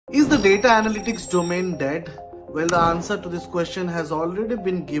Is the data analytics domain dead? Well, the answer to this question has already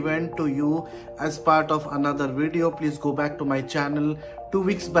been given to you as part of another video. Please go back to my channel. 2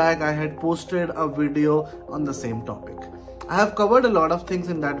 weeks back, I had posted a video on the same topic. I have covered a lot of things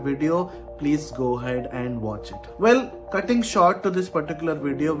in that video. Please go ahead and watch it. Well, cutting short to this particular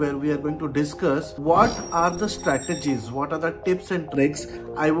video where we are going to discuss what are the strategies, what are the tips and tricks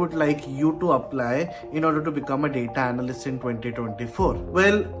I would like you to apply in order to become a data analyst in 2024.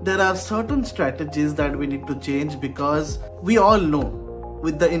 Well, there are certain strategies that we need to change because we all know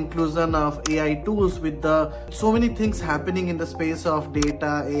with the inclusion of AI tools, with the so many things happening in the space of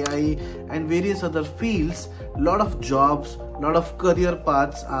data, AI and various other fields, lot of jobs, lot of career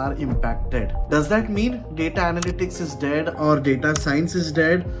paths are impacted. Does that mean data analytics is dead or data science is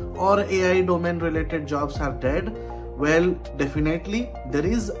dead or AI domain related jobs are dead? Well, definitely there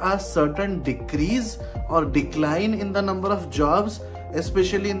is a certain decrease or decline in the number of jobs,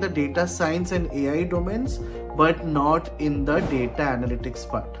 especially in the data science and AI domains, but not in the data analytics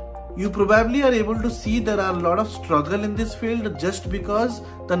part. You probably are able to see there are a lot of struggle in this field just because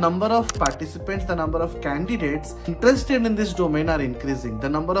the number of participants, the number of candidates interested in this domain are increasing. The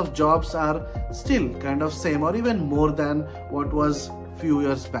number of jobs are still kind of same or even more than what was few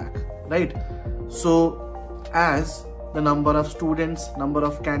years back, right? So as the number of students, number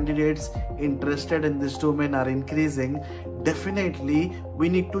of candidates interested in this domain are increasing, definitely we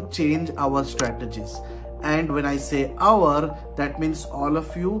need to change our strategies. And when I say our, that means all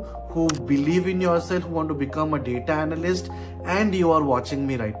of you who believe in yourself, who want to become a data analyst, and you are watching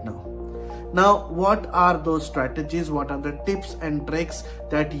me right now. Now, what are those strategies? What are the tips and tricks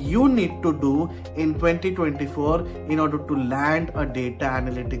that you need to do in 2024 in order to land a data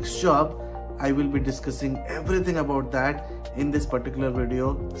analytics job? I will be discussing everything about that in this particular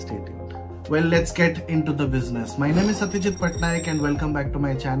video. Stay tuned. Well, let's get into the business. My name is Satyajit Pattnaik and welcome back to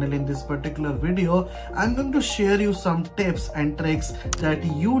my channel. In this particular video, I'm going to share you some tips and tricks that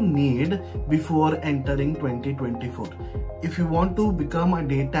you need before entering 2024. If you want to become a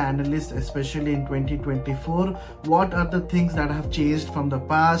data analyst, especially in 2024, what are the things that have changed from the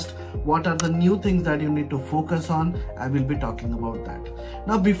past? What are the new things that you need to focus on? I will be talking about that.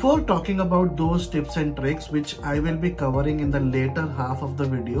 Now, before talking about those tips and tricks, which I will be covering in the later half of the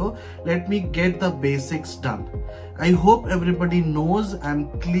video, let me get the basics done. I hope everybody knows, I'm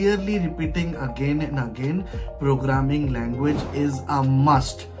clearly repeating again and again, programming language is a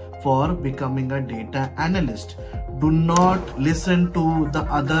must for becoming a data analyst. Do not listen to the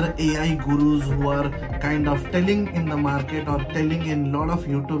other AI gurus who are kind of telling in the market or telling in a lot of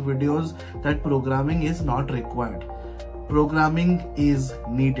YouTube videos that programming is not required. Programming is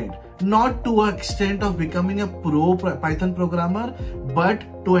needed. Not to an extent of becoming a pro Python programmer, but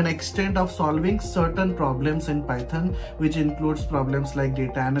to an extent of solving certain problems in Python, which includes problems like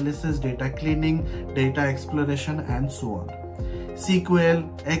data analysis, data cleaning, data exploration, and so on. SQL,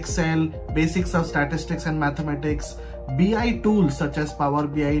 Excel, basics of statistics and mathematics, BI tools such as Power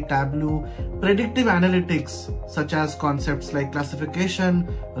BI, Tableau, predictive analytics such as concepts like classification,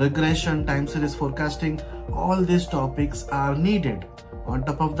 regression, time series forecasting, all these topics are needed. On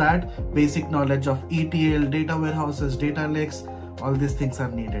top of that, basic knowledge of ETL, data warehouses, data lakes, all these things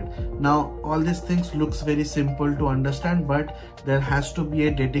are needed. Now, all these things looks very simple to understand, but there has to be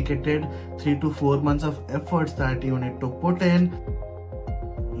a dedicated 3 to 4 months of efforts that you need to put in.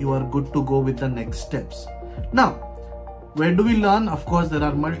 You are good to go with the next steps. Now, where do we learn? Of course, there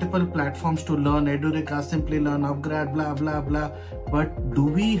are multiple platforms to learn. Edureka, Simply Learn, Upgrade, blah, blah, blah. But do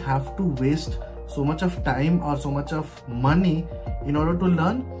we have to waste so much of time or so much of money in order to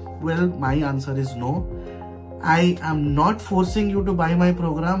learn? Well, my answer is no. I am not forcing you to buy my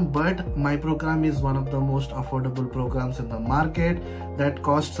program, but my program is one of the most affordable programs in the market that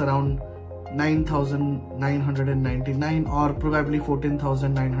costs around 9,999 or probably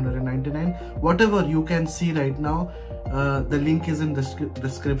 14,999, whatever you can see right now. The link is in the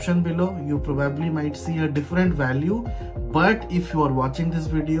description below. You probably might see a different value, but if you are watching this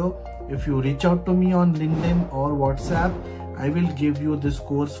video, if you reach out to me on LinkedIn or WhatsApp, I will give you this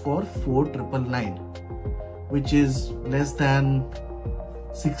course for 4,999, which is less than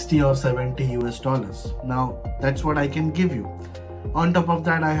 60 or 70 US dollars. Now, that's what I can give you. On top of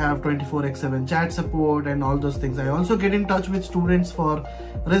that, I have 24/7 chat support and all those things. I also get in touch with students for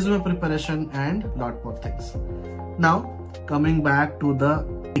resume preparation and lot more things. Now, coming back to the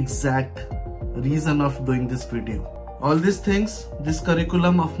exact reason of doing this video. All these things, this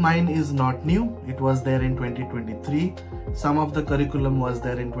curriculum of mine is not new. It was there in 2023. Some of the curriculum was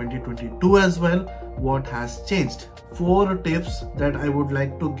there in 2022 as well. What has changed? 4 tips that I would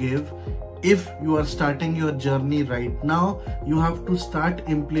like to give If you are starting your journey right now, you have to start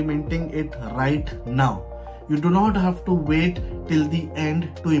implementing it right now. You do not have to wait till the end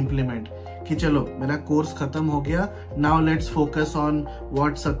to implement. कि चलो मेरा course खत्म हो गया, now let's focus on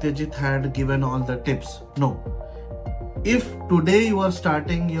what Satyajit had given all the tips. No. If today you are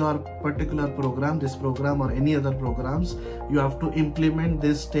starting your particular program, this program or any other programs, you have to implement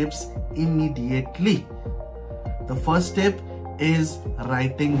these steps immediately. The first step is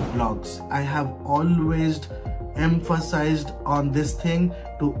writing blogs. I have always emphasized on this thing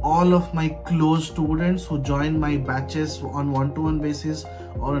to all of my close students who join my batches on one-to-one basis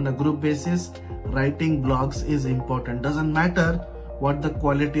or on a group basis. Writing blogs is important. Doesn't matter what the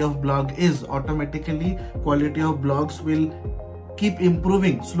quality of blog is, automatically quality of blogs will keep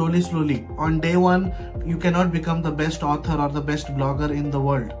improving slowly. On day one, you cannot become the best author or the best blogger in the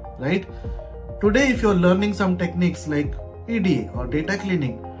world, right? Today, if you're learning some techniques like EDA or data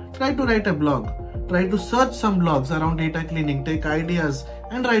cleaning, try to write a blog. Try to search some blogs around data cleaning, take ideas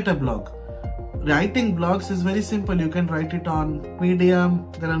and write a blog. Writing blogs is very simple. You can write it on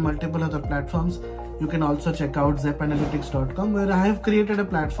Medium. There are multiple other platforms. You can also check out zepanalytics.com, where I have created a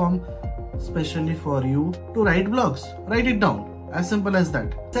platform specially for you to write blogs. Write it down. As simple as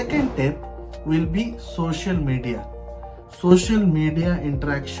that. Second tip will be social media. Social media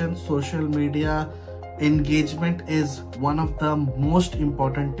interaction, social media engagement is one of the most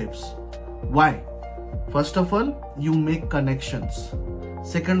important tips. Why? First of all, you make connections.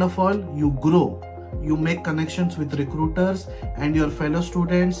 Second of all, you grow. You make connections with recruiters and your fellow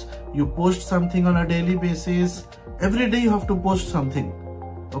students. You post something on a daily basis. Every day you have to post something.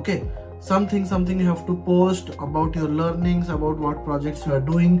 Okay, something you have to post about your learnings, about what projects you are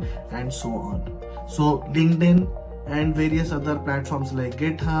doing, and so on. So LinkedIn and various other platforms like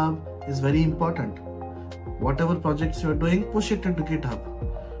GitHub is very important. Whatever projects you are doing, push it into GitHub.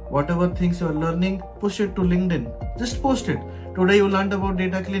 Whatever things you are learning, push it to LinkedIn. Just post it. Today you learned about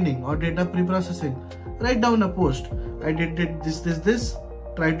data cleaning or data pre-processing. Write down a post. I did this.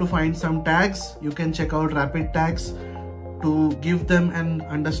 Try to find some tags. You can check out Rapid Tags to give them an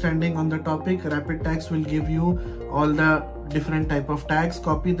understanding on the topic. Rapid Tags will give you all the different type of tags.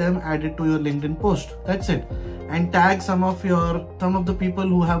 Copy them, add it to your LinkedIn post. That's it. And tag some of the people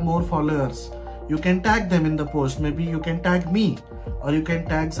who have more followers. You can tag them in the post. Maybe you can tag me or you can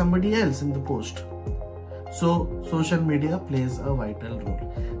tag somebody else in the post. So social media plays a vital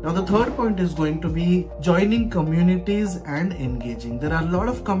role. Now the third point is going to be joining communities and engaging. There are a lot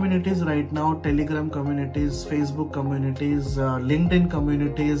of communities right now, Telegram communities, Facebook communities, LinkedIn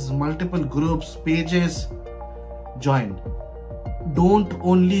communities, multiple groups, pages. Join. Don't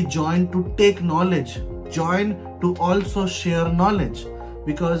only join to take knowledge, join to also share knowledge,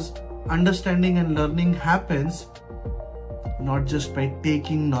 because understanding and learning happens not just by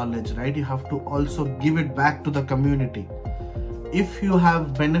taking knowledge, right? You have to also give it back to the community. If you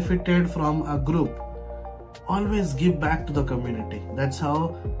have benefited from a group, always give back to the community. That's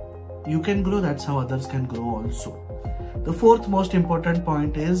how you can grow. That's how others can grow also. The fourth most important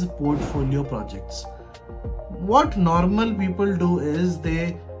point is portfolio projects. What normal people do is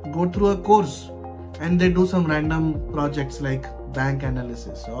they go through a course and they do some random projects like bank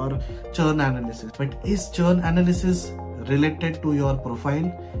analysis or churn analysis. But is churn analysis related to your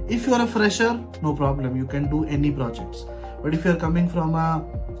profile? If you are a fresher, no problem, you can do any projects. But if you are coming from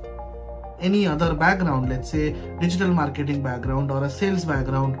any other background, let's say digital marketing background or a sales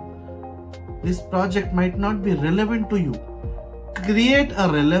background, this project might not be relevant to you. Create a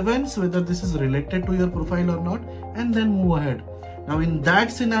relevance whether this is related to your profile or not, and then move ahead. Now in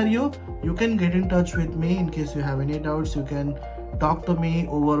that scenario, you can get in touch with me in case you have any doubts. You can talk to me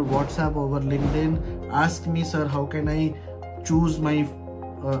over WhatsApp, over LinkedIn. Ask me, sir, how can I choose my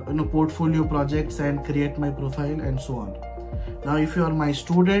portfolio projects and create my profile and so on. Now if you are my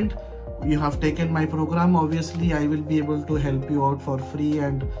student, you have taken my program, obviously I will be able to help you out for free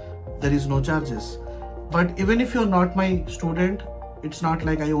and there is no charges. But even if you're not my student, it's not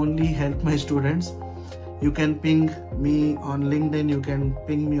like I only help my students. You can ping me on LinkedIn, you can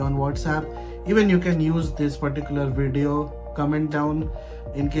ping me on WhatsApp. Even you can use this particular video, comment down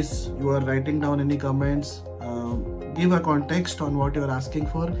in case you are writing down any comments. Give a context on what you're asking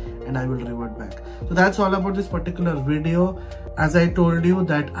for and I will revert back. So that's all about this particular video. As I told you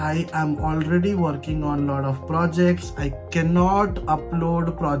that I am already working on a lot of projects. I cannot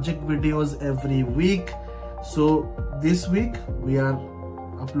upload project videos every week. So this week we are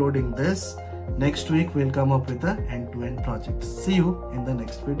uploading this. Next week we'll come up with the end-to-end project. See you in the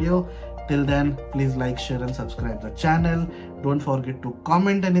next video. Till then, please like, share and subscribe the channel. Don't forget to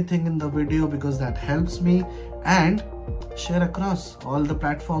comment anything in the video because that helps me. and share across all the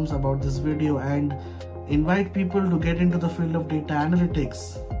platforms about this video and invite people to get into the field of data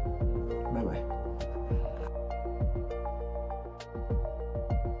analytics. Bye bye.